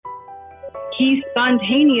He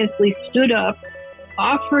spontaneously stood up,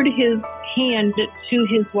 offered his hand to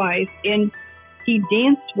his wife, and he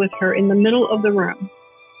danced with her in the middle of the room.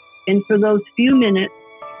 And for those few minutes,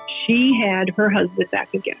 she had her husband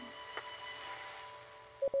back again.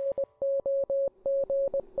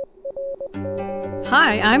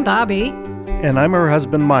 Hi, I'm Bobby. And I'm her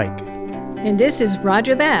husband, Mike. And this is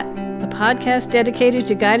Roger That, a podcast dedicated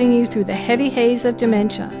to guiding you through the heavy haze of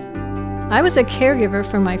dementia. I was a caregiver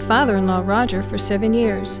for my father-in-law, Roger, for 7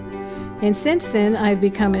 years. And since then, I've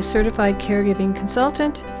become a certified caregiving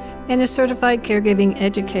consultant and a certified caregiving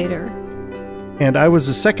educator. And I was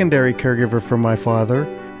a secondary caregiver for my father.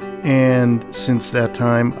 And since that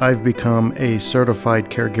time, I've become a certified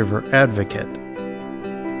caregiver advocate.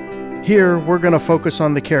 Here, we're going to focus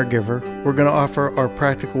on the caregiver. We're going to offer our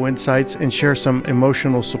practical insights and share some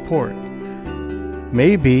emotional support.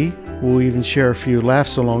 Maybe we'll even share a few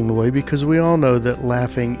laughs along the way, because we all know that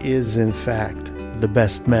laughing is, in fact, the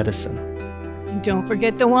best medicine. Don't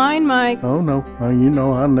forget the wine, Mike. Oh, no. You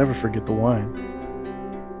know I'll never forget the wine.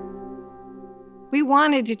 We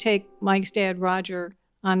wanted to take Mike's dad, Roger,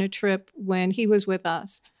 on a trip when he was with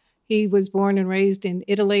us. He was born and raised in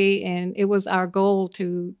Italy, and it was our goal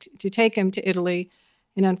to take him to Italy.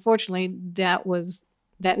 And unfortunately, that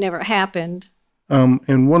never happened.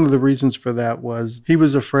 And one of the reasons for that was he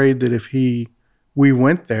was afraid that if we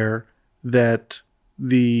went there, that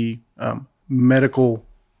the medical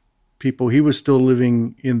people, he was still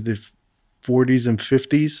living in the 40s and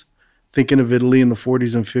 50s, thinking of Italy in the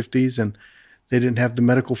 40s and 50s, and they didn't have the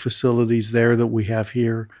medical facilities there that we have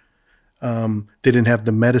here. They didn't have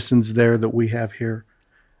the medicines there that we have here.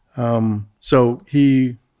 So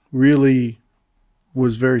he really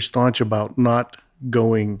was very staunch about not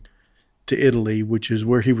going to Italy, which is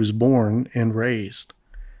where he was born and raised.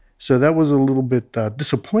 So that was a little bit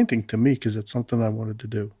disappointing to me, because it's something I wanted to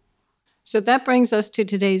do. So that brings us to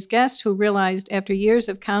today's guest, who realized after years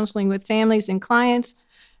of counseling with families and clients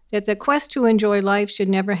that the quest to enjoy life should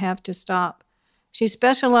never have to stop. She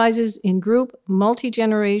specializes in group,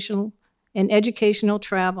 multi-generational, and educational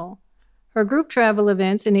travel. Her group travel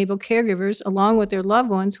events enable caregivers, along with their loved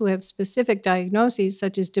ones who have specific diagnoses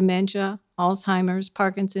such as dementia, Alzheimer's,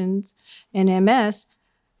 Parkinson's, and MS,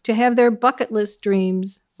 to have their bucket list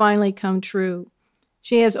dreams finally come true.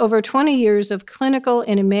 She has over 20 years of clinical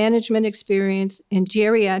and management experience in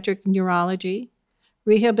geriatric neurology,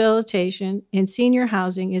 rehabilitation, and senior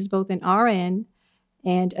housing as both an RN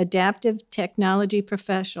and adaptive technology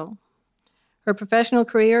professional. Her professional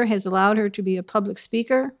career has allowed her to be a public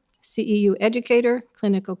speaker, CEU educator,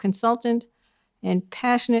 clinical consultant, and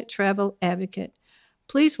passionate travel advocate.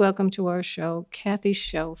 Please welcome to our show, Kathy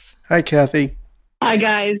Shoaf. Hi, Kathy. Hi,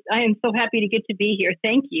 guys. I am so happy to get to be here.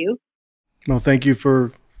 Thank you. Well, thank you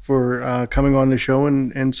for coming on the show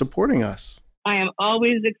and supporting us. I am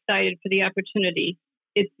always excited for the opportunity.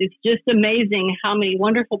 It's just amazing how many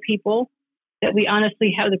wonderful people that we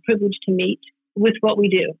honestly have the privilege to meet with what we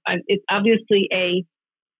do. It's obviously a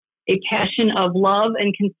passion of love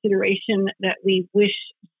and consideration that we wish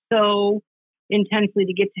so intensely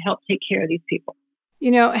to get to help take care of these people.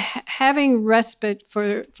 You know, having respite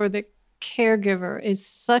for the caregiver is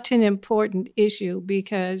such an important issue,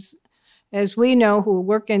 because as we know who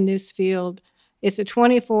work in this field, it's a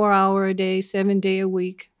 24-hour-a-day,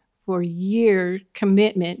 7-day-a-week for year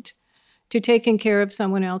commitment to taking care of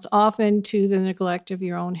someone else, often to the neglect of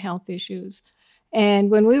your own health issues. And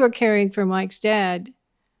when we were caring for Mike's dad,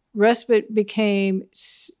 respite became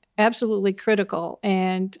absolutely critical.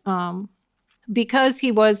 And because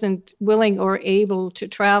he wasn't willing or able to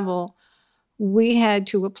travel, we had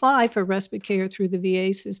to apply for respite care through the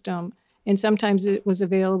VA system. And sometimes it was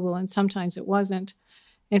available and sometimes it wasn't.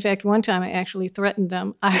 In fact, one time I actually threatened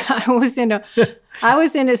them. I was in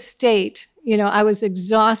a state, I was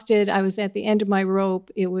exhausted. I was at the end of my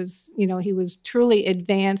rope. It was, he was truly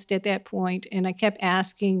advanced at that point, and I kept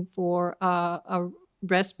asking for a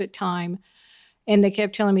respite time. And they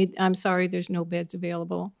kept telling me, I'm sorry, there's no beds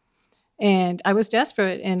available. And I was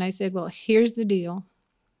desperate. And I said, well, here's the deal.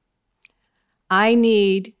 I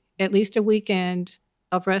need at least a weekend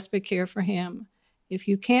of respite care for him. If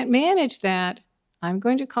you can't manage that, I'm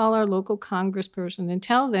going to call our local congressperson and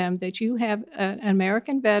tell them that you have an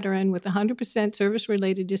American veteran with 100%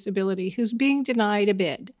 service-related disability who's being denied a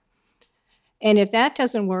bed. And if that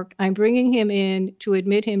doesn't work, I'm bringing him in to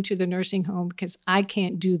admit him to the nursing home because I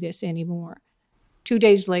can't do this anymore. 2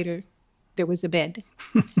 days later, there was a bed.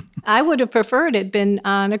 I would have preferred it been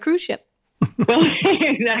on a cruise ship. Well,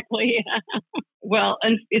 exactly. Yeah. Well,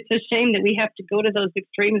 and it's a shame that we have to go to those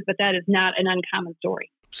extremes, but that is not an uncommon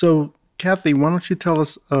story. So, Kathy, why don't you tell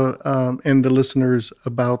us and the listeners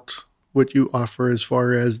about what you offer as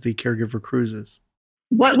far as the caregiver cruises?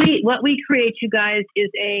 What we create, you guys, is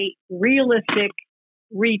a realistic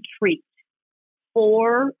retreat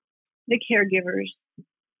for the caregivers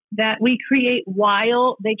that we create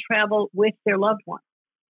while they travel with their loved one.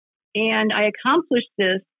 And I accomplished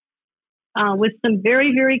this with some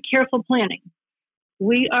very, very careful planning.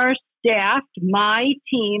 We are staffed, my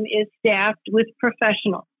team is staffed with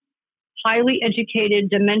professionals, highly educated,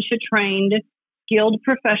 dementia-trained, skilled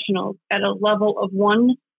professionals at a level of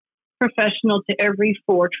one professional to every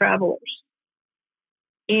 4 travelers.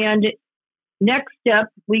 And next step,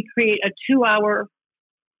 we create a 2-hour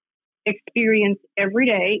experience every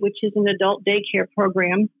day, which is an adult daycare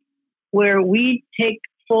program where we take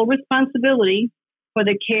full responsibility for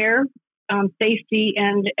the care, safety,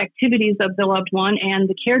 and activities of the loved one, and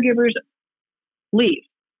the caregivers leave.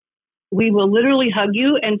 We will literally hug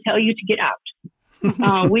you and tell you to get out.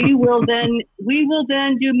 We will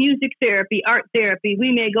then do music therapy, art therapy.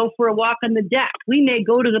 We may go for a walk on the deck. We may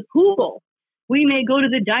go to the pool. We may go to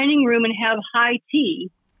the dining room and have high tea.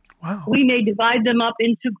 Wow. We may divide them up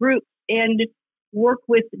into groups and work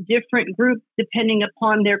with different groups depending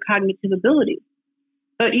upon their cognitive abilities.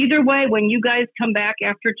 But either way, when you guys come back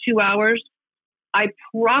after 2 hours, I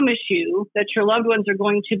promise you that your loved ones are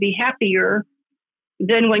going to be happier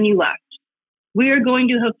than when you left. We are going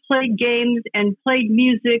to have played games and played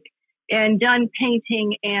music and done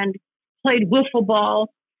painting and played wiffle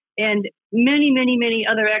ball and many, many, many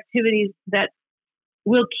other activities that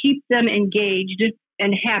will keep them engaged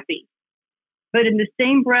and happy. But in the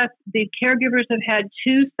same breath, the caregivers have had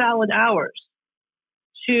 2 solid hours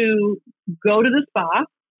to go to the spa,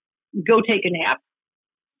 go take a nap,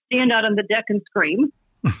 stand out on the deck and scream.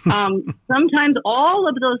 Sometimes all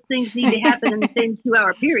of those things need to happen in the same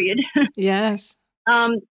 2-hour period. Yes.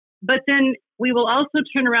 But then we will also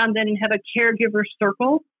turn around then and have a caregiver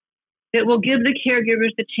circle that will give the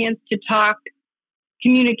caregivers the chance to talk,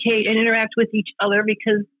 communicate, and interact with each other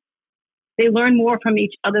because they learn more from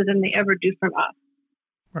each other than they ever do from us.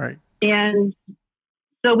 Right. And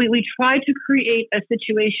so we try to create a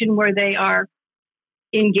situation where they are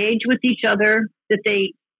engaged with each other, that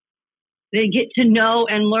they get to know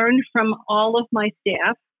and learn from all of my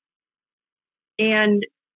staff, and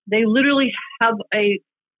they literally have a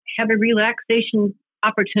relaxation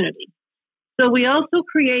opportunity. So we also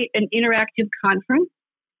create an interactive conference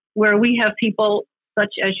where we have people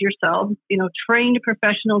such as yourselves, trained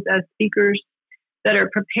professionals as speakers that are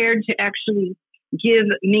prepared to actually give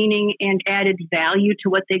meaning and added value to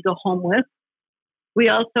what they go home with. We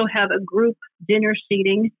also have a group dinner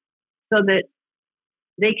seating so that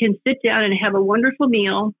they can sit down and have a wonderful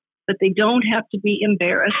meal, but they don't have to be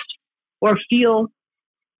embarrassed or feel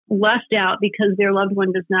left out because their loved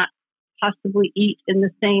one does not possibly eat in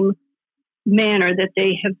the same manner that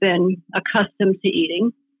they have been accustomed to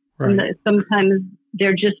eating. Right. And sometimes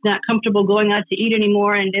they're just not comfortable going out to eat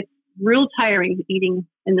anymore, and it's real tiring eating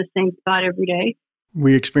in the same spot every day.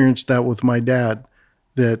 We experienced that with my dad,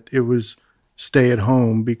 that it was stay at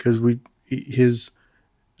home because his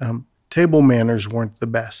table manners weren't the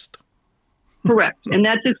best. Correct. And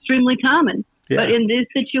that's extremely common. Yeah. But in this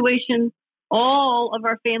situation, all of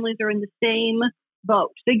our families are in the same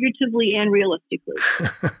boat, figuratively and realistically.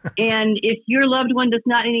 And if your loved one does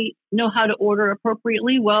not know how to order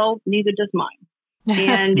appropriately, well, neither does mine.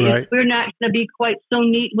 And Right. if we're not going to be quite so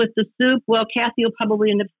neat with the soup, well, Kathy will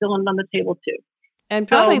probably end up spilling it on the table too. And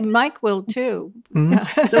probably Mike will too.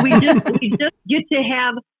 Mm-hmm. So we just get to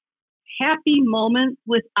have happy moments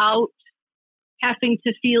without having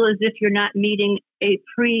to feel as if you're not meeting a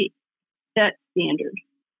preset standard.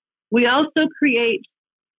 We also create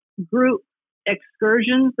group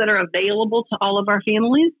excursions that are available to all of our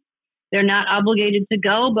families. They're not obligated to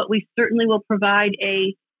go, but we certainly will provide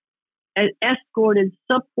an escorted,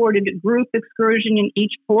 supported group excursion in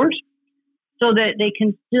each port so that they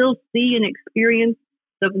can still see and experience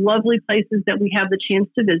the lovely places that we have the chance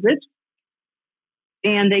to visit.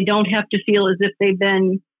 And they don't have to feel as if they've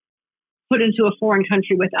been put into a foreign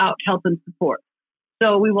country without help and support.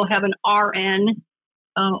 So we will have an RN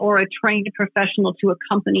or a trained professional to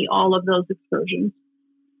accompany all of those excursions.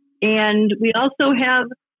 And we also have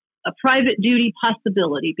a private duty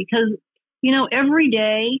possibility because, every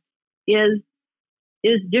day is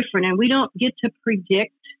different, and we don't get to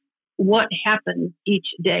predict what happens each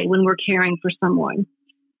day when we're caring for someone.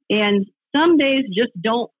 And some days just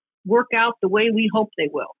don't work out the way we hope they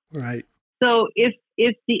will. Right. So if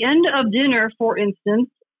the end of dinner, for instance,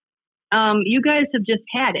 you guys have just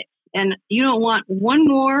had it and you don't want one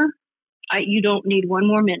more, you don't need one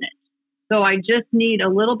more minute. So I just need a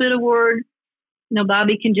little bit of word.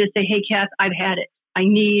 Bobby can just say, hey, Kath, I've had it. I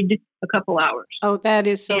need a couple hours. Oh, that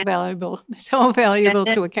is so valuable. So valuable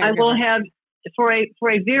to a caregiver. I will have, for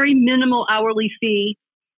a very minimal hourly fee,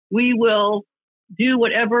 we will do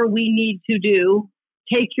whatever we need to do.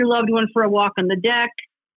 Take your loved one for a walk on the deck,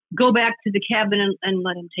 go back to the cabin and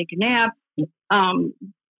let him take a nap.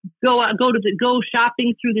 Go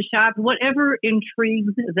shopping through the shop, whatever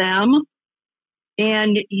intrigues them.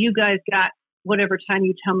 And you guys got whatever time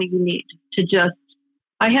you tell me you need to just.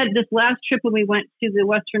 I had this last trip when we went to the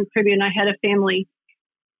Western Caribbean. I had a family,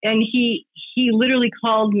 and he literally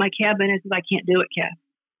called my cabin and said, "I can't do it, Kath."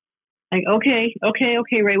 Like,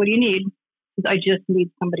 okay, Ray, what do you need? He said, "I just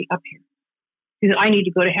need somebody up here." He said, "I need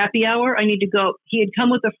to go to happy hour. I need to go." He had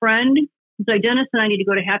come with a friend. He said, "Dennis, and I need to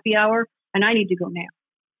go to happy hour, and I need to go now."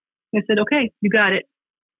 I said, "Okay, you got it."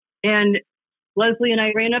 And Leslie and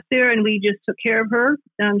I ran up there, and we just took care of her.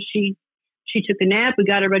 She took a nap. We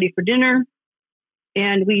got her ready for dinner.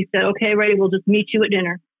 And we said, "Okay, Ray, we'll just meet you at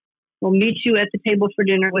dinner. We'll meet you at the table for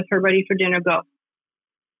dinner with her ready for dinner. Go."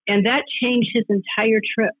 And that changed his entire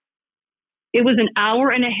trip. It was an hour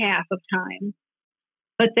and a half of time,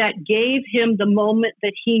 but that gave him the moment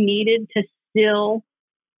that he needed to still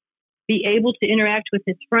be able to interact with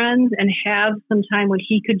his friends and have some time when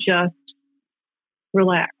he could just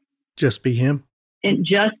relax. Just be him. And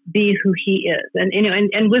just be who he is.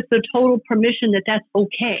 And with the total permission that that's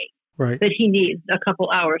okay. Right. That he needs a couple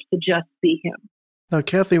hours to just be him. Now,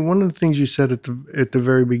 Kathy, one of the things you said at the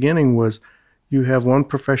very beginning was you have one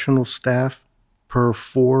professional staff per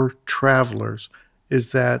 4 travelers.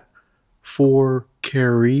 Is that for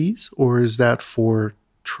carees or is that for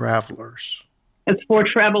travelers? It's for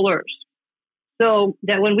travelers. So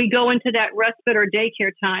that when we go into that respite or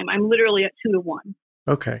daycare time, I'm literally at 2 to 1.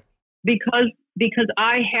 Okay. Because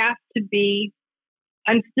I have to be,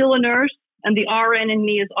 I'm still a nurse. And the RN in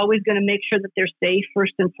me is always going to make sure that they're safe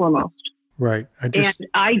first and foremost. Right. And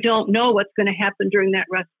I don't know what's going to happen during that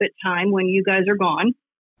respite time when you guys are gone.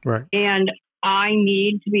 Right. And I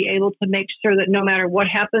need to be able to make sure that no matter what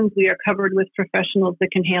happens, we are covered with professionals that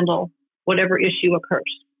can handle whatever issue occurs.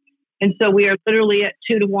 And so we are literally at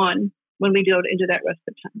 2 to 1 when we go into that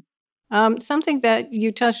respite time. Something that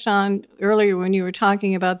you touched on earlier when you were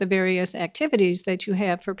talking about the various activities that you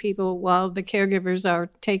have for people while the caregivers are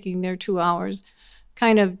taking their 2 hours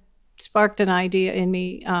kind of sparked an idea in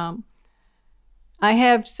me. I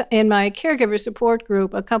have in my caregiver support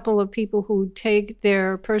group a couple of people who take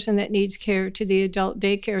their person that needs care to the adult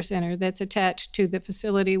daycare center that's attached to the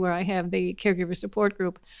facility where I have the caregiver support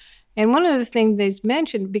group. And one of the things they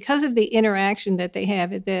mentioned, because of the interaction that they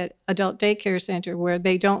have at that adult daycare center where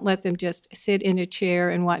they don't let them just sit in a chair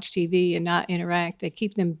and watch TV and not interact, they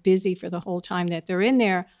keep them busy for the whole time that they're in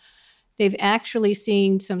there, they've actually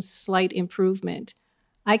seen some slight improvement.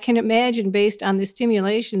 I can imagine, based on the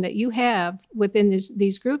stimulation that you have within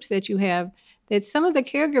these groups that you have, that some of the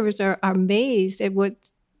caregivers are amazed at what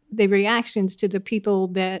the reactions to the people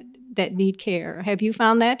that need care. Have you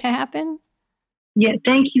found that to happen? Yeah,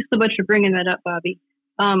 thank you so much for bringing that up, Bobby.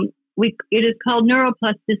 It is called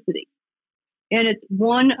neuroplasticity, and it's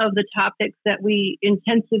one of the topics that we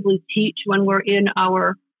intensively teach when we're in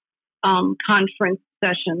our conference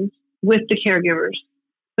sessions with the caregivers.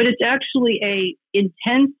 But it's actually a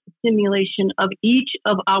intense stimulation of each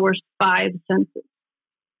of our 5 senses,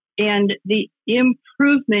 and the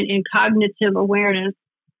improvement in cognitive awareness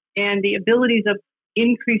and the abilities of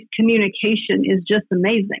increased communication is just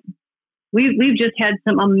amazing. We've just had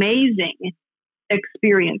some amazing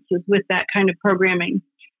experiences with that kind of programming.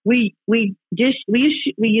 We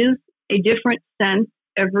use a different sense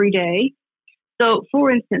every day. So, for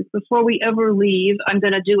instance, before we ever leave, I'm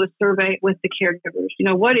going to do a survey with the caregivers.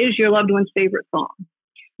 What is your loved one's favorite song?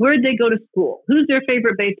 Where did they go to school? Who's their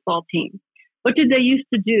favorite baseball team? What did they used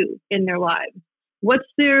to do in their lives? What's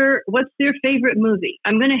their favorite movie?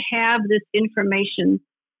 I'm going to have this information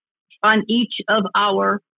on each of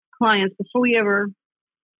our clients before we ever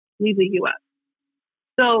leave the U.S.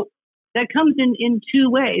 So that comes in 2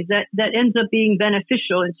 ways. That ends up being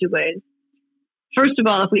beneficial in 2 ways. First of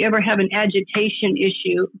all, if we ever have an agitation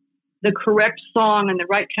issue, the correct song and the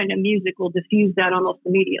right kind of music will diffuse that almost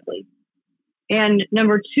immediately. And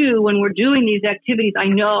number 2, when we're doing these activities, I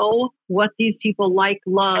know what these people like,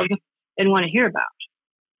 love, and want to hear about.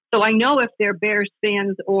 So I know if they're Bears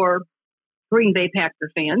fans or Green Bay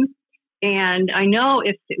Packer fans. And I know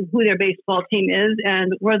who their baseball team is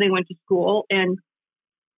and where they went to school. And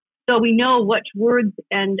so we know what words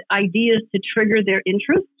and ideas to trigger their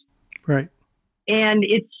interest. Right. And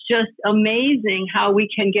it's just amazing how we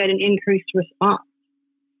can get an increased response.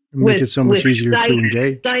 Make it so much easier to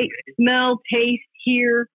engage. Sight, smell, taste,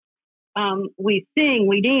 hear. We sing,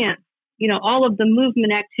 we dance. all of the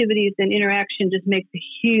movement activities and interaction just makes a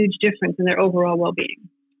huge difference in their overall well-being.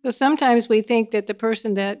 So sometimes we think that the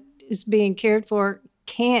person that is being cared for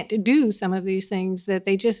can't do some of these things, that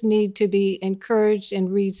they just need to be encouraged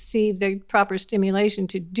and receive the proper stimulation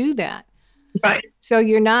to do that. Right. So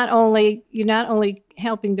you're not only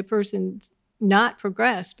helping the person not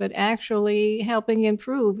progress, but actually helping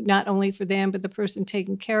improve, not only for them, but the person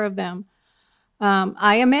taking care of them.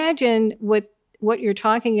 I imagine what you're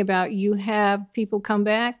talking about, you have people come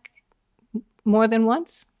back more than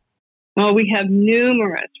once? Well, we have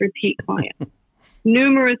numerous repeat clients.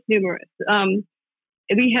 numerous. We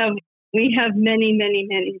have many, many,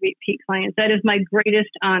 many repeat clients. That is my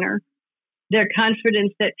greatest honor. Their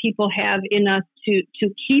confidence that people have in us to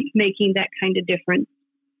keep making that kind of difference,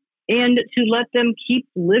 and to let them keep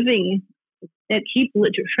living and keep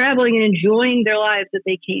traveling and enjoying their lives that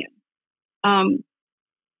they can.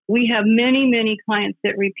 We have many, many clients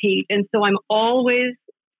that repeat. And so I'm always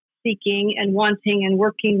seeking and wanting and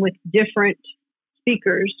working with different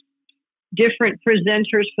speakers, different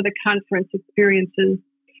presenters for the conference experiences,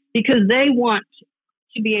 because they want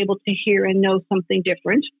to be able to hear and know something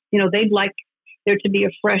different. They'd like there to be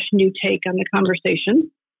a fresh new take on the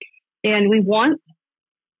conversation. And I want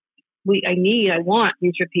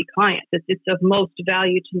these repeat clients. It's of most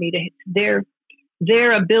value to me, to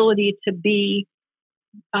their ability to be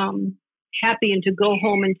happy and to go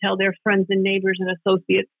home and tell their friends and neighbors and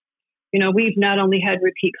associates. We've not only had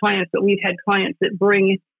repeat clients, but we've had clients that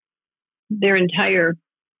bring their entire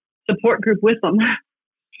support group with them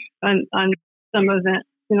on some event.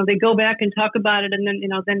 They go back and talk about it, and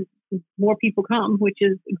then more people come, which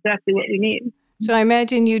is exactly what we need. So I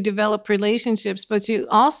imagine you develop relationships, but you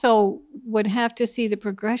also would have to see the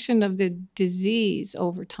progression of the disease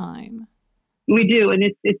over time. We do, and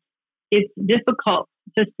it's difficult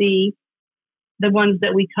to see the ones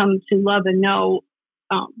that we come to love and know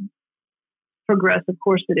progress. Of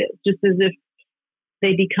course it is, just as if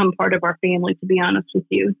they become part of our family, to be honest with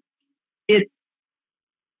you.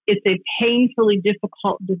 It's a painfully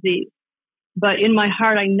difficult disease, but in my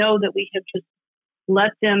heart, I know that we have just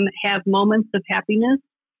let them have moments of happiness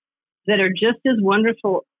that are just as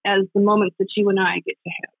wonderful as the moments that you and I get to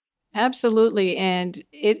have. Absolutely. And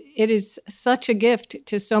it is such a gift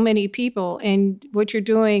to so many people. And what you're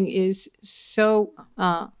doing is so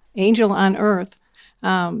angel on earth.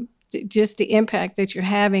 Just the impact that you're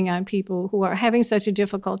having on people who are having such a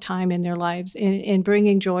difficult time in their lives, and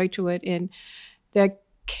bringing joy to it. And the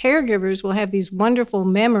caregivers will have these wonderful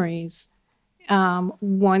memories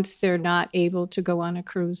once they're not able to go on a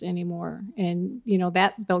cruise anymore. And,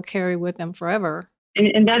 that they'll carry with them forever.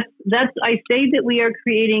 And that's I say that we are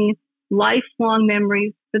creating lifelong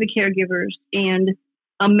memories for the caregivers and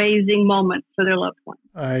amazing moments for their loved ones.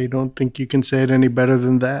 I don't think you can say it any better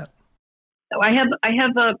than that. So I have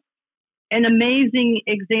an amazing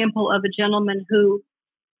example of a gentleman who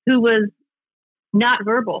was not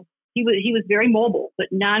verbal. He was very mobile, but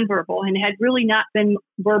nonverbal, and had really not been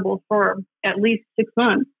verbal for at least 6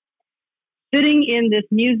 months. Sitting in this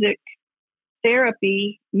music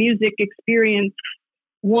experience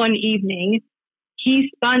one evening, he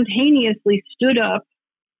spontaneously stood up,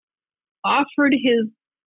 offered his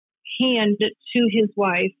hand to his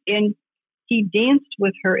wife, and he danced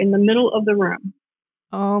with her in the middle of the room.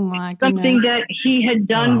 Oh my goodness. Something that he had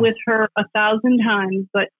done with her 1,000 times,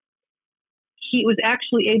 but he was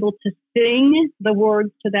actually able to sing the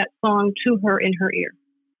words to that song to her in her ear.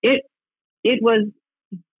 There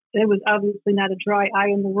was obviously not a dry eye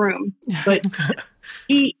in the room, but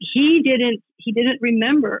he didn't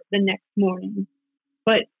remember the next morning,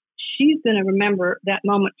 but she's going to remember that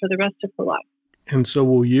moment for the rest of her life. And so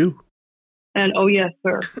will you. And oh yes,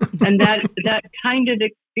 sir. And that kind of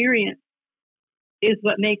experience is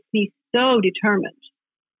what makes me so determined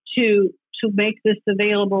to make this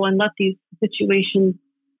available and let these situations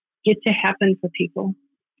get to happen for people.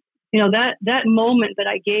 That moment that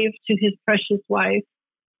I gave to his precious wife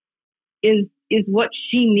is what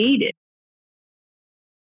she needed.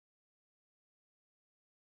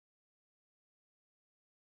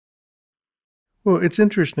 Well, it's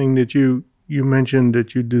interesting that you mentioned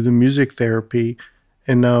that you do the music therapy,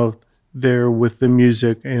 and now there with the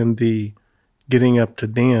music and the getting up to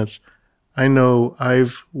dance. I know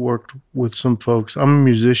I've worked with some folks. I'm a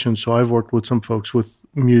musician, so I've worked with some folks with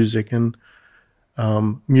music and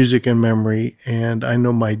memory. And I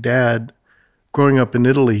know my dad, growing up in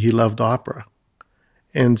Italy, he loved opera.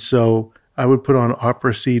 And so I would put on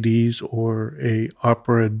opera CDs or a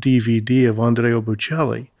opera DVD of Andrea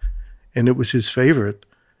Bocelli, and it was his favorite.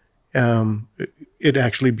 It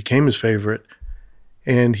actually became his favorite.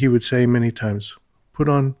 And he would say many times, put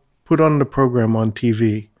on put on the program on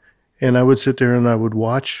TV, and I would sit there and I would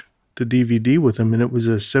watch the DVD with him, and it was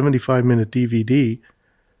a 75-minute DVD,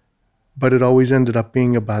 but it always ended up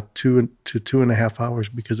being about 2 to 2.5 hours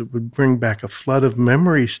because it would bring back a flood of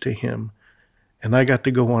memories to him. And I got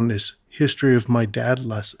to go on this history of my dad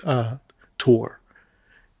tour.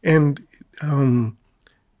 And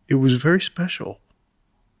it was very special.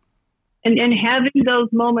 And having those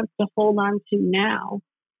moments to hold on to now,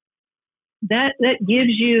 that gives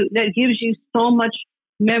you so much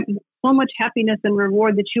happiness and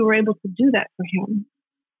reward that you were able to do that for him.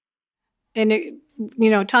 And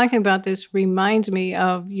talking about this reminds me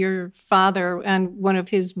of your father and one of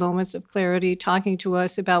his moments of clarity, talking to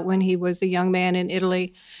us about when he was a young man in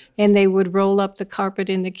Italy, and they would roll up the carpet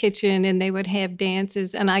in the kitchen and they would have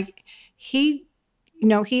dances. And he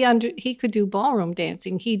could do ballroom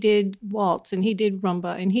dancing. He did waltz and he did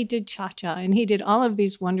rumba and he did cha-cha and he did all of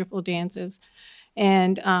these wonderful dances.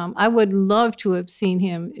 And I would love to have seen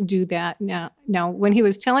him do that. Now, when he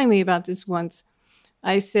was telling me about this once,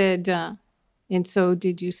 I said, and so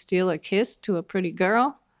did you steal a kiss to a pretty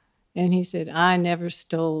girl? And he said, I never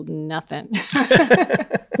stole nothing.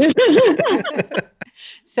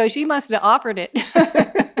 So she must have offered it.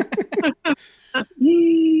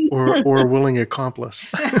 or a willing accomplice.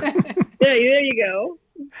 There you go.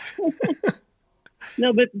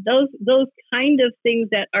 No, but those kind of things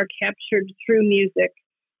that are captured through music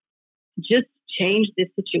just change the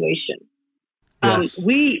situation. Yes.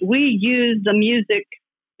 We use the music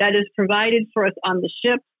that is provided for us on the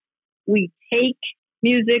ship. We take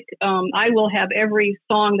music. I will have every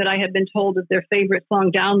song that I have been told is their favorite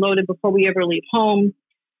song downloaded before we ever leave home.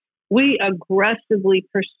 We aggressively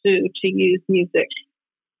pursue to use music.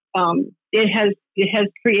 It has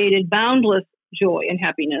created boundless joy and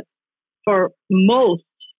happiness for most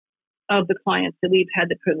of the clients that we've had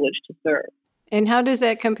the privilege to serve. And how does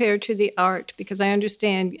that compare to the art? Because I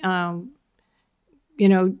understand,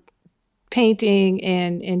 painting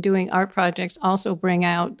and doing art projects also bring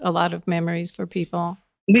out a lot of memories for people.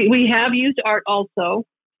 We have used art also.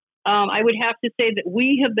 I would have to say that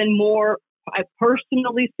we have been more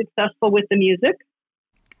personally successful with the music.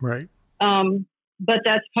 Right. But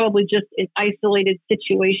that's probably just an isolated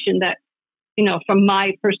situation that, from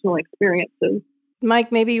my personal experiences.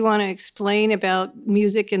 Mike, maybe you want to explain about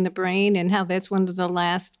music in the brain and how that's one of the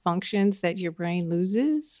last functions that your brain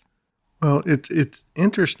loses? Well, it's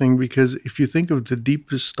interesting because if you think of the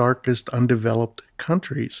deepest, darkest, undeveloped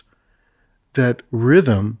countries, that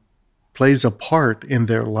rhythm plays a part in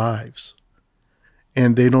their lives.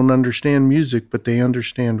 And they don't understand music, but they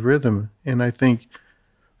understand rhythm. And I think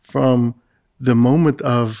from the moment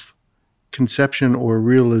of conception or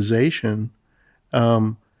realization,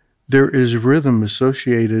 there is rhythm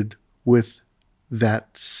associated with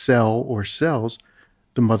that cell or cells,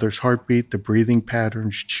 the mother's heartbeat, the breathing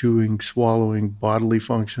patterns, chewing, swallowing, bodily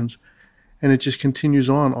functions. And it just continues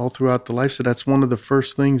on all throughout the life. So that's one of the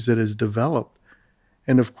first things that is developed.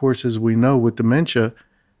 And of course, as we know with dementia,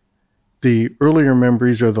 the earlier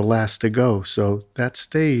memories are the last to go. So that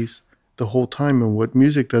stays the whole time. And what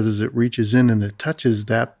music does is it reaches in and it touches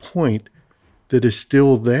that point that is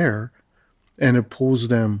still there, and it pulls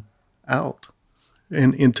them out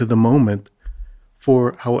and into the moment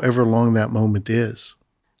for however long that moment is.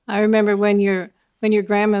 I remember when your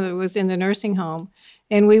grandmother was in the nursing home,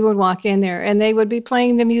 and we would walk in there, and they would be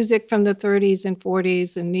playing the music from the 30s and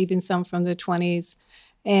 40s, and even some from the 20s.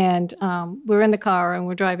 And we're in the car, and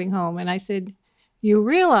we're driving home. And I said, you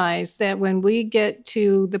realize that when we get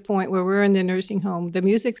to the point where we're in the nursing home, the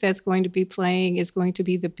music that's going to be playing is going to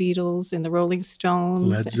be the Beatles and the Rolling Stones.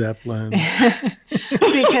 Led Zeppelin.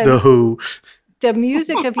 Because The Who. The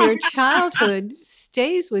music of your childhood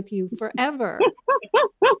stays with you forever.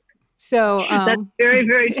 So that's very,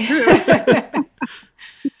 very true.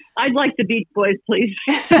 I'd like the Beach Boys, please.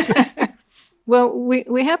 Well,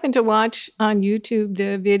 we happened to watch on YouTube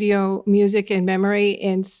the video Music and Memory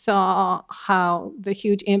and saw how the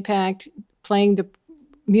huge impact playing the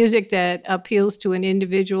music that appeals to an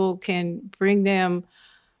individual can bring them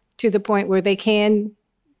to the point where they can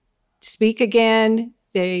speak again.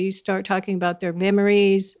 They start talking about their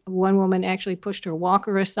memories. One woman actually pushed her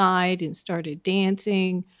walker aside and started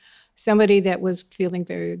dancing. Somebody that was feeling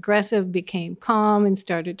very aggressive became calm and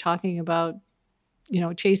started talking about,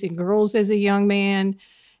 chasing girls as a young man.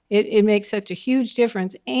 It makes such a huge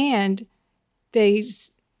difference. And they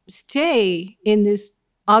stay in this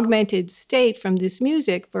augmented state from this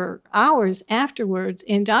music for hours afterwards.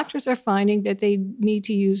 And doctors are finding that they need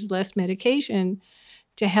to use less medication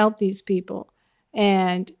to help these people.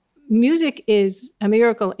 And music is a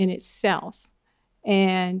miracle in itself.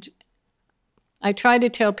 And I try to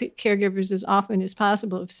tell caregivers as often as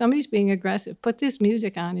possible, if somebody's being aggressive, put this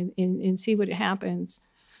music on and see what happens.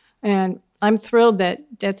 And I'm thrilled that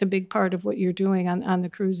that's a big part of what you're doing on the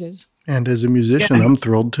cruises. And as a musician, I'm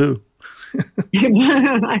thrilled too.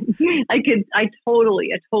 I totally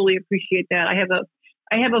appreciate that. I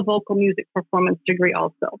have a vocal music performance degree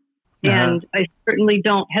also, and I certainly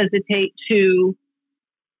don't hesitate to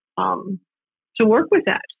work with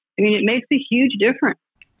that. I mean, it makes a huge difference.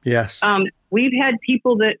 Yes. We've had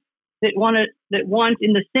people that want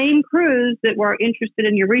in the same cruise that were interested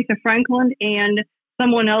in Aretha Franklin and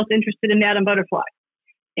someone else interested in Madame Butterfly,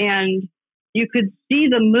 and you could see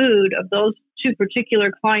the mood of those two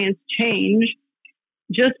particular clients change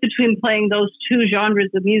just between playing those two genres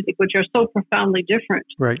of music, which are so profoundly different.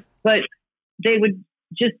 Right. But they would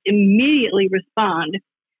just immediately respond.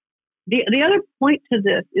 The other point to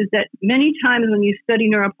this is that many times when you study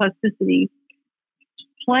neuroplasticity,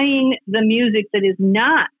 playing the music that is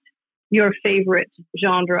not your favorite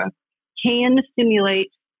genre can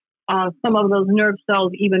stimulate some of those nerve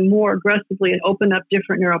cells even more aggressively and open up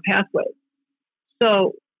different neural pathways.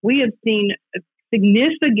 So we have seen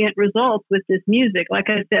significant results with this music. Like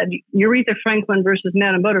I said, Aretha Franklin versus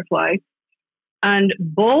Madame Butterfly. And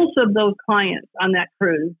both of those clients on that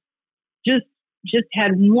cruise just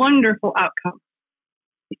had wonderful outcomes.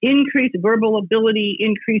 Increased verbal ability,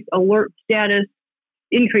 increased alert status,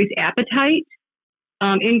 increased appetite,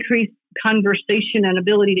 increased conversation and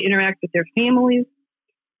ability to interact with their families.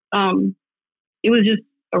 It was just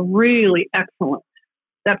a really excellent.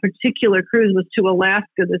 That particular cruise was to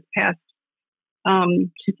Alaska this past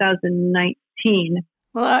 2019.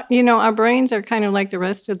 Well, our brains are kind of like the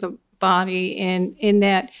rest of the body, and in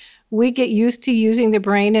that we get used to using the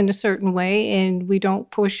brain in a certain way, and we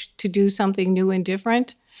don't push to do something new and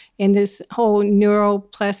different. And this whole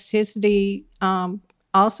neuroplasticity,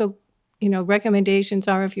 also, recommendations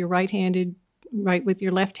are if you're right-handed, write with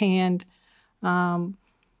your left hand.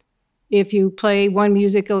 If you play one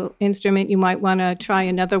musical instrument, you might want to try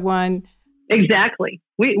another one. Exactly.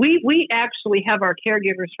 We actually have our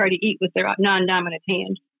caregivers try to eat with their non-dominant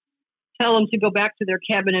hand. Tell them to go back to their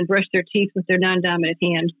cabin and brush their teeth with their non-dominant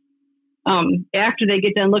hand. After they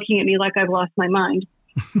get done looking at me like I've lost my mind,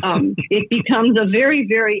 it becomes a very,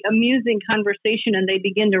 very amusing conversation, and they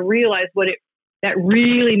begin to realize that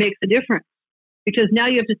really makes a difference, because now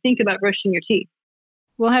you have to think about brushing your teeth.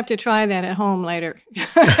 We'll have to try that at home later.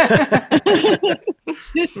 Just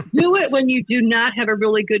do it when you do not have a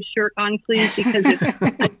really good shirt on, please, because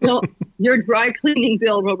your dry cleaning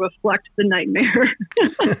bill will reflect the nightmare.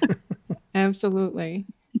 Absolutely.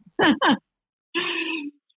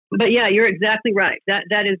 But yeah, you're exactly right.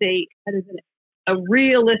 That is a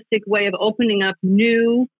realistic way of opening up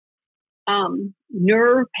new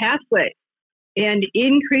nerve pathways and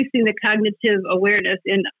increasing the cognitive awareness.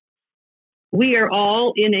 And we are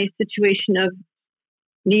all in a situation of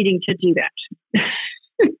needing to do that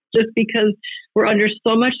just because we're under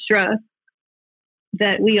so much stress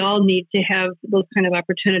that we all need to have those kind of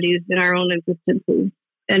opportunities in our own existences.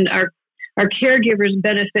 And our caregivers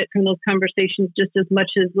benefit from those conversations just as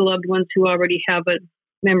much as the loved ones who already have a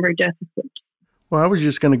memory deficit. Well, I was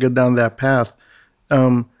just going to go down that path.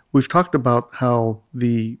 We've talked about how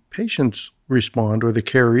the patients respond or the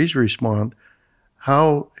carees respond.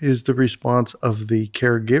 How is the response of the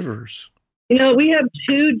caregivers? We have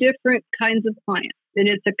two different kinds of clients, and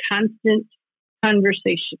it's a constant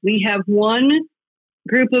conversation. We have one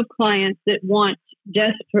group of clients that want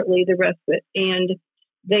desperately the respite, and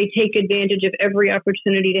they take advantage of every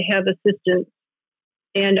opportunity to have assistance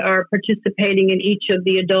and are participating in each of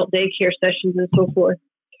the adult daycare sessions and so forth.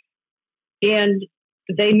 And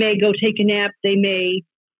they may go take a nap. They may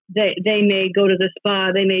go to the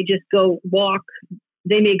spa. They may just go walk.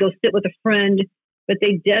 They may go sit with a friend, but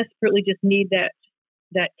they desperately just need that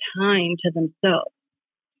time to themselves.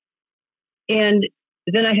 And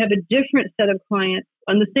then I have a different set of clients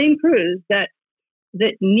on the same cruise that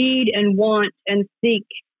need and want and seek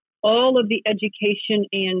all of the education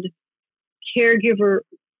and caregiver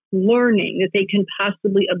learning that they can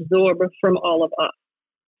possibly absorb from all of us.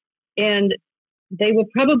 And they will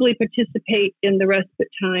probably participate in the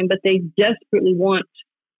respite time, but they desperately want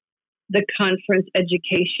the conference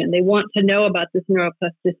education. They want to know about this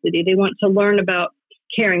neuroplasticity. They want to learn about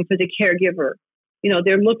caring for the caregiver.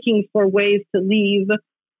 They're looking for ways to leave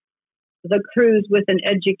the cruise with an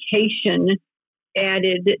education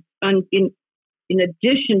added in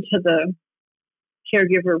addition to the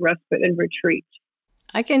caregiver respite and retreat.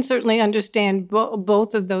 I can certainly understand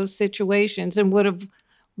both of those situations and would have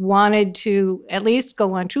wanted to at least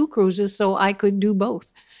go on 2 cruises so I could do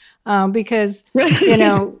both. Because,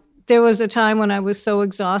 there was a time when I was so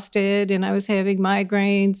exhausted and I was having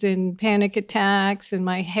migraines and panic attacks and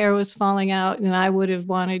my hair was falling out, and I would have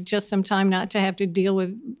wanted just some time not to have to deal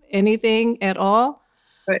with anything at all.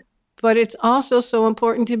 Right. But it's also so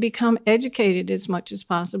important to become educated as much as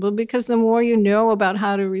possible, because the more you know about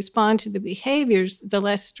how to respond to the behaviors, the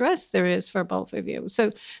less stress there is for both of you.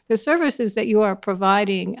 So the services that you are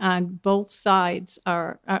providing on both sides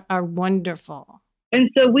are wonderful. And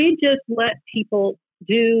so we just let people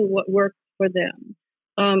do what works for them.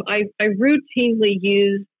 I routinely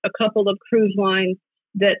use a couple of cruise lines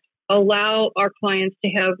that allow our clients to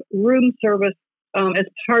have room service as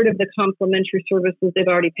part of the complimentary services they've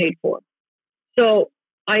already paid for. So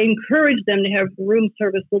I encourage them to have room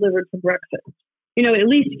service delivered for breakfast. At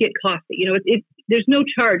least get coffee. There's no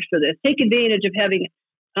charge for this. Take advantage of having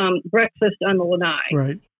breakfast on the lanai.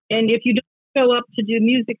 Right. And if you don't show up to do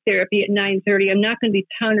music therapy at 9:30, I'm not going to be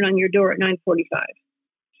pounding on your door at 9:45.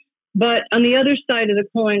 But on the other side of the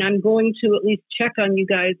coin, I'm going to at least check on you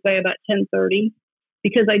guys by about 10:30,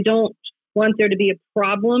 because I don't want there to be a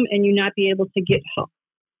problem and you not be able to get help.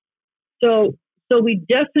 So we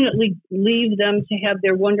definitely leave them to have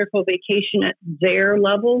their wonderful vacation at their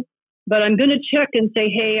level. But I'm going to check and say,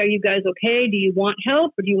 hey, are you guys okay? Do you want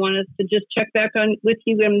help, or do you want us to just check back on with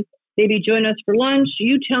you and maybe join us for lunch?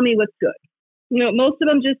 You tell me what's good. Most of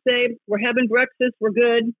them just say, we're having breakfast, we're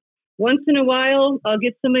good. Once in a while, I'll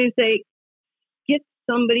get somebody to say, get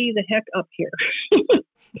somebody the heck up here.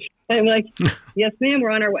 I'm like, yes, ma'am, we're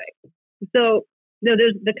on our way. So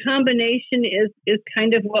there's the combination is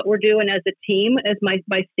kind of what we're doing as a team, as my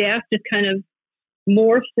staff just kind of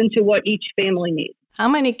morphs into what each family needs. How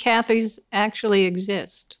many Kathys actually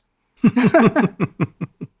exist?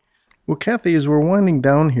 Well, Kathy, as we're winding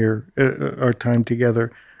down here, our time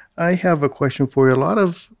together, I have a question for you. A lot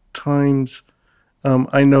of times,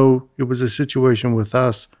 I know it was a situation with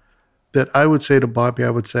us that I would say to Bobby,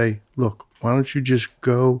 I would say, look, why don't you just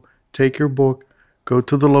go take your book, go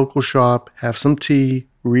to the local shop, have some tea,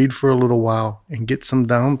 read for a little while, and get some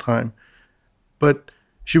downtime. But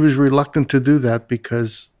she was reluctant to do that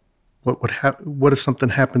because what if something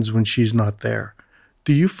happens when she's not there?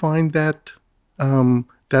 Do you find that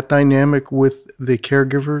that dynamic with the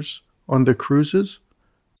caregivers on the cruises?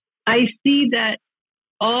 I see that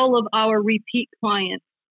all of our repeat clients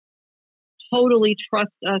totally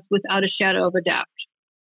trust us without a shadow of a doubt.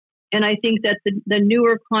 And I think that the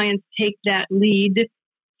newer clients take that lead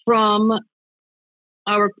from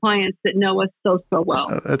our clients that know us so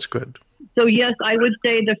well. That's good. So yes, I would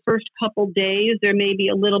say the first couple days, there may be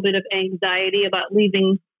a little bit of anxiety about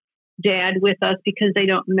leaving Dad with us because they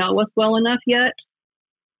don't know us well enough yet.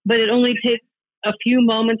 But it only takes a few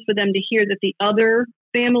moments for them to hear that the other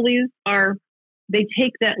families they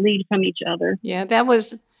take that lead from each other. Yeah, that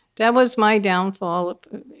was my downfall,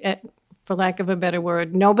 for lack of a better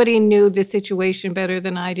word. Nobody knew the situation better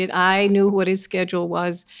than I did. I knew what his schedule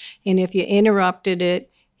was, and if you interrupted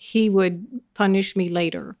it, he would punish me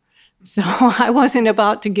later. So I wasn't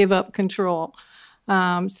about to give up control.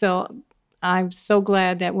 So I'm so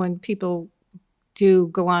glad that when people do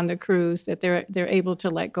go on the cruise, that they're able to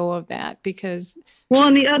let go of that, because. Well,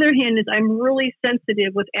 on the other hand, is I'm really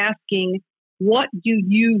sensitive with asking, what do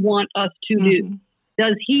you want us to do?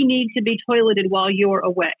 Does he need to be toileted while you're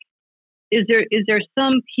away? Is there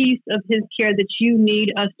some piece of his care that you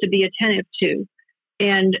need us to be attentive to?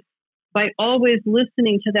 And by always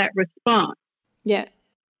listening to that response, yeah,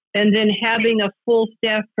 and then having a full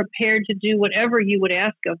staff prepared to do whatever you would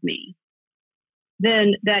ask of me,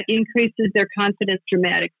 then that increases their confidence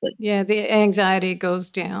dramatically. Yeah, the anxiety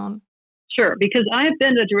goes down. Sure, because I've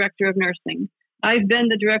been the director of nursing. I've been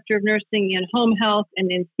the director of nursing in home health and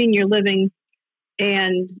in senior living,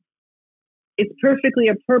 and it's perfectly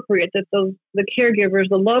appropriate that the caregivers,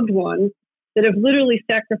 the loved ones that have literally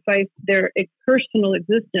sacrificed their personal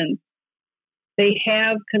existence, they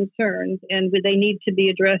have concerns and they need to be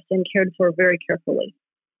addressed and cared for very carefully.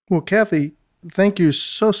 Well, Kathy, thank you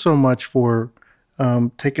so much for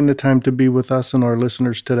taking the time to be with us and our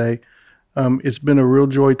listeners today. It's been a real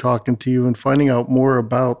joy talking to you and finding out more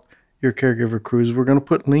about your caregiver cruise. We're going to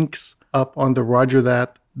put links up on the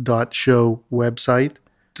RogerThat.show website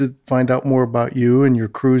to find out more about you and your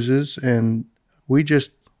cruises. And we're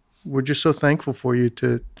just so thankful for you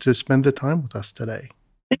to spend the time with us today.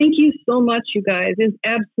 Thank you so much, you guys. It's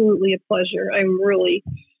absolutely a pleasure. I'm really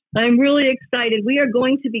excited. We are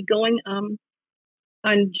going to be going on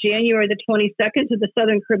January the 22nd to the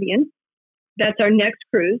Southern Caribbean. That's our next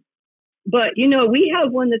cruise. But, we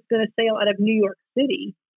have one that's going to sail out of New York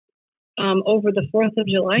City over the 4th of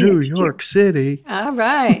July. New York City. All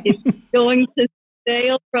right. It's going to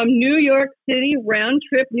sailed from New York City, round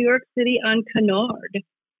trip New York City on Canard.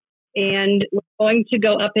 And we're going to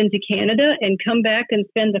go up into Canada and come back and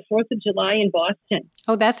spend the 4th of July in Boston.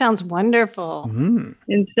 Oh, that sounds wonderful. Mm.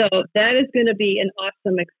 And so that is going to be an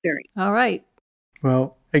awesome experience. All right.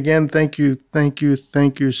 Well, again, thank you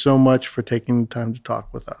so much for taking the time to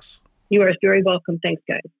talk with us. You are very welcome. Thanks,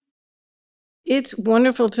 guys. It's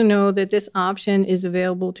wonderful to know that this option is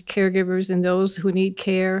available to caregivers and those who need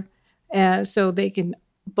care, so they can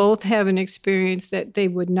both have an experience that they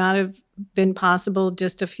would not have been possible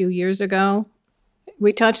just a few years ago.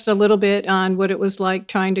 We touched a little bit on what it was like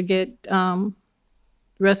trying to get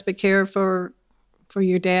respite care for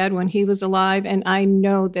your dad when he was alive, and I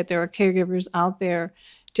know that there are caregivers out there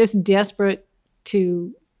just desperate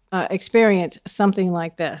to experience something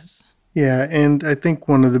like this. Yeah, and I think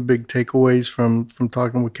one of the big takeaways from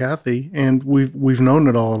talking with Kathy, and we've known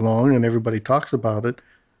it all along, and everybody talks about it,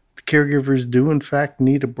 the caregivers do in fact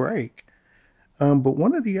need a break. But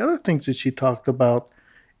one of the other things that she talked about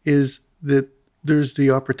is that there's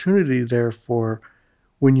the opportunity there for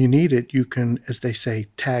when you need it, you can, as they say,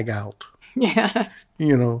 tag out. Yes.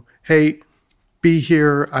 You know, hey, be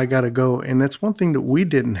here, I got to go. And that's one thing that we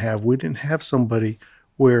didn't have. We didn't have somebody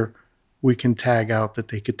where we can tag out that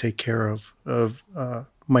they could take care of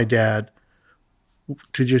my dad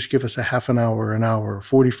to just give us a half an hour,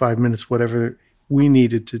 45 minutes, whatever we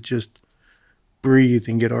needed to just breathe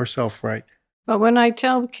and get ourselves right. But when I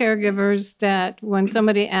tell caregivers that when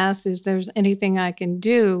somebody asks if there's anything I can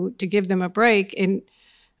do to give them a break and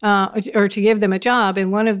or to give them a job,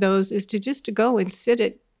 and one of those is to go and sit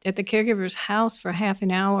at the caregiver's house for half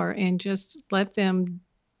an hour and just let them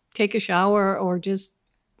take a shower or just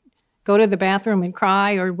go to the bathroom and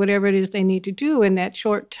cry or whatever it is they need to do in that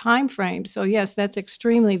short time frame. So yes, that's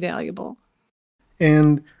extremely valuable.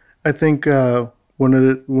 And I think one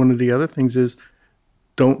of the other things is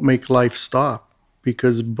don't make life stop,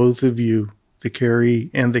 because both of you, the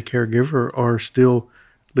caree and the caregiver, are still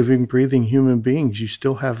living, breathing human beings. You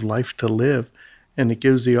still have life to live, and it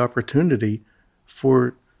gives the opportunity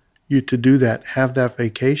for you to do that, have that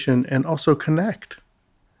vacation, and also connect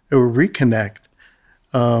or reconnect.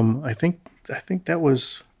 I think that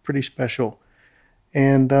was pretty special.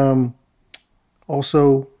 And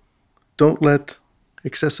also, don't let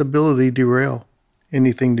accessibility derail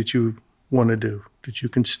anything that you want to do, that you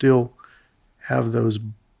can still have those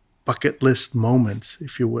bucket list moments,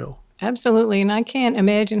 if you will. Absolutely. And I can't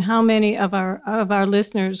imagine how many of our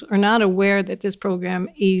listeners are not aware that this program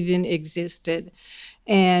even existed.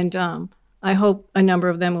 And I hope a number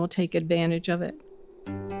of them will take advantage of it.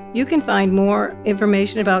 You can find more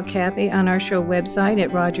information about Kathy on our show website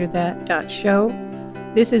at rogerthat.show.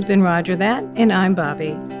 This has been Roger That, and I'm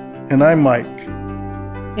Bobby. And I'm Mike.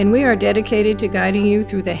 And we are dedicated to guiding you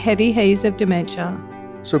through the heavy haze of dementia.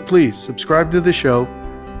 So please subscribe to the show,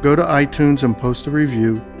 go to iTunes and post a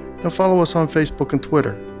review, and follow us on Facebook and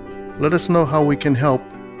Twitter. Let us know how we can help,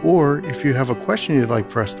 or if you have a question you'd like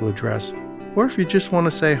for us to address, or if you just want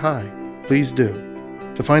to say hi, please do.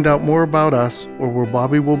 To find out more about us or where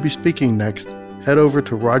Bobby will be speaking next, head over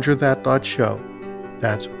to rogerthat.show.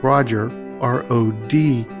 That's Roger,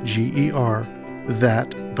 RODGER,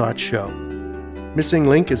 that.show. Missing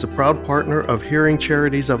Link is a proud partner of Hearing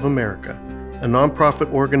Charities of America, a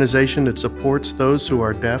nonprofit organization that supports those who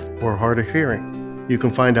are deaf or hard of hearing. You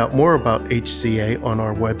can find out more about HCA on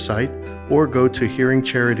our website or go to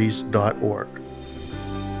hearingcharities.org.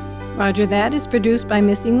 Roger That is produced by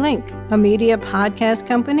Missing Link, a media podcast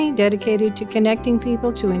company dedicated to connecting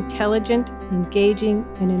people to intelligent, engaging,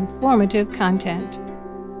 and informative content.